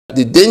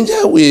The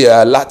danger we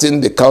are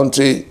alerting the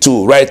country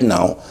to right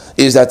now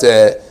is that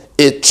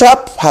a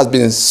trap has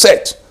been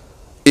set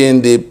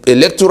in the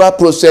electoral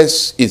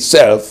process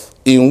itself,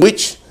 in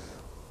which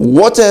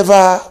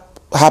whatever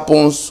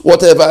happens,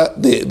 whatever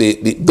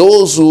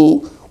those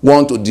who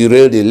want to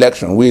derail the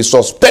election, we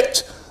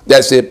suspect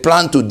there's a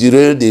plan to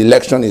derail the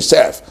election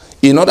itself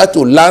in order to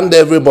land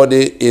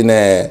everybody in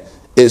a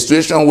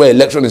situation where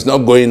election is not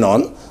going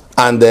on.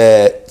 And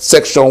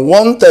Section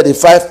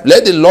 135,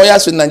 let the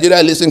lawyers in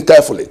Nigeria listen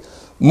carefully.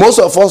 Most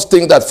of us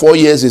think that 4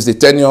 years is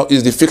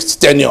the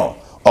fixed tenure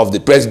of the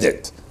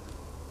president.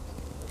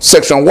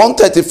 Section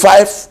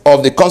 135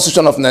 of the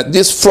Constitution of Nigeria,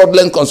 this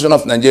fraudulent Constitution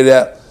of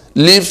Nigeria,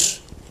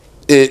 leaves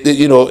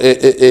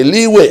a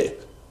leeway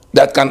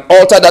that can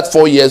alter that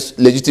 4 years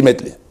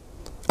legitimately.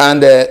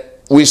 And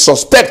we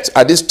suspect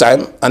at this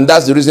time, and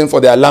that's the reason for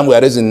the alarm we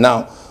are raising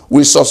now,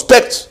 we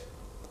suspect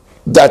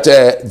that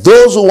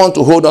those who want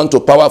to hold on to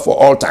power for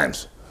all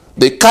times,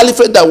 the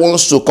caliphate that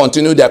wants to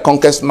continue their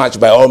conquest march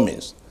by all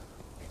means,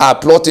 are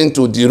plotting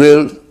to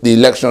derail the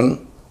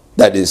election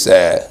that is,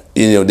 that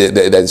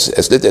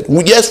is stated.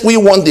 Yes, we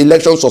want the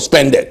election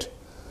suspended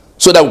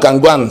so that we can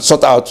go and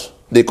sort out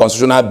the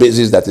constitutional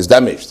basis that is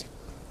damaged.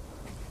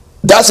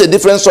 That's a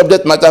different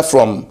subject matter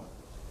from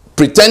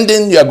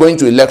pretending you are going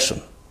to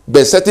election,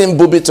 but setting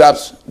booby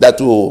traps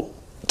that will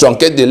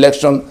truncate the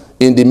election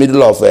in the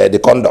middle of the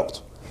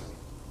conduct,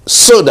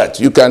 so that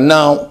you can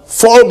now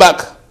fall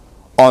back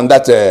on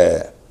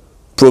that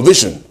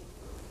provision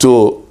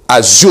to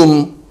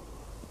assume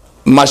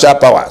martial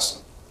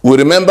powers. We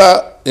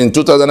remember in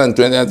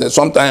 2020,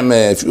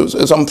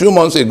 some few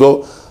months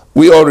ago,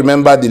 we all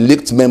remember the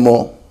leaked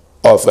memo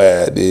of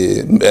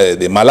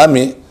the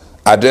Malami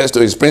addressed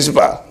to his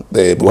principal,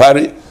 the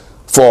Buhari,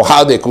 for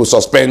how they could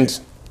suspend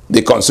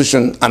the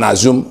constitution and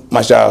assume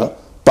martial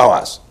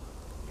powers.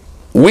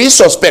 We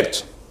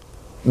suspect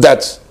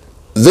that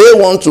they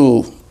want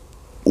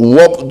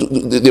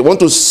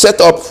to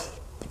set up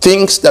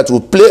things that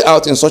will play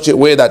out in such a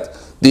way that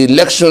the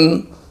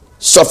election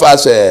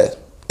suffers a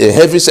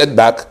heavy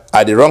setback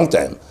at the wrong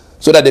time,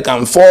 so that they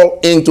can fall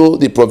into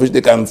the provision,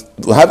 they can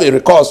have a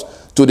recourse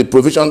to the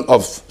provision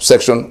of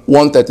Section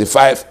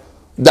 135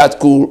 that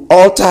could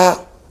alter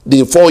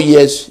the 4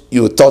 years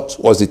you thought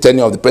was the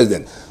tenure of the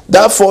president.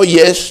 That 4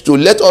 years, to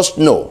let us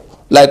know,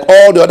 like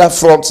all the other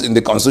frauds in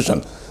the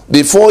Constitution,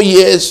 the 4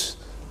 years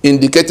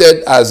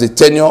indicated as the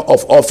tenure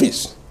of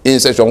office in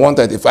Section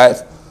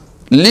 135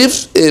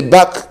 leaves a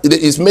back, it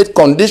is made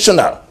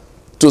conditional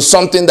to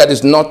something that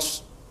is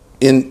not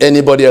in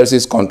anybody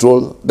else's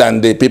control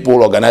than the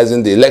people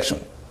organizing the election.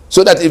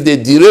 So that if they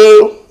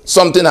derail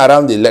something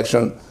around the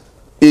election,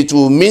 it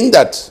will mean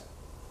that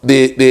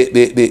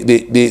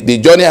the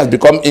journey has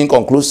become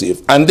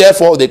inconclusive, and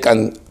therefore they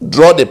can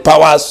draw the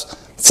powers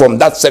from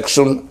that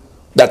section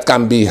that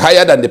can be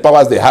higher than the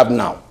powers they have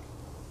now.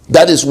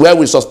 That is where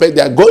we suspect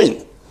they are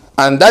going.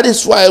 And that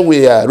is why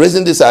we are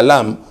raising this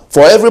alarm,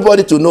 for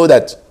everybody to know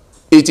that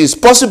it is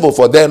possible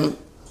for them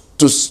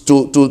to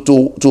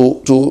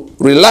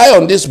rely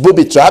on these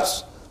booby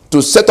traps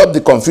to set up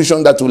the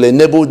confusion that will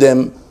enable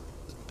them,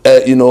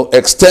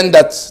 extend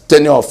that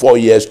tenure of 4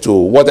 years to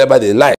whatever they like.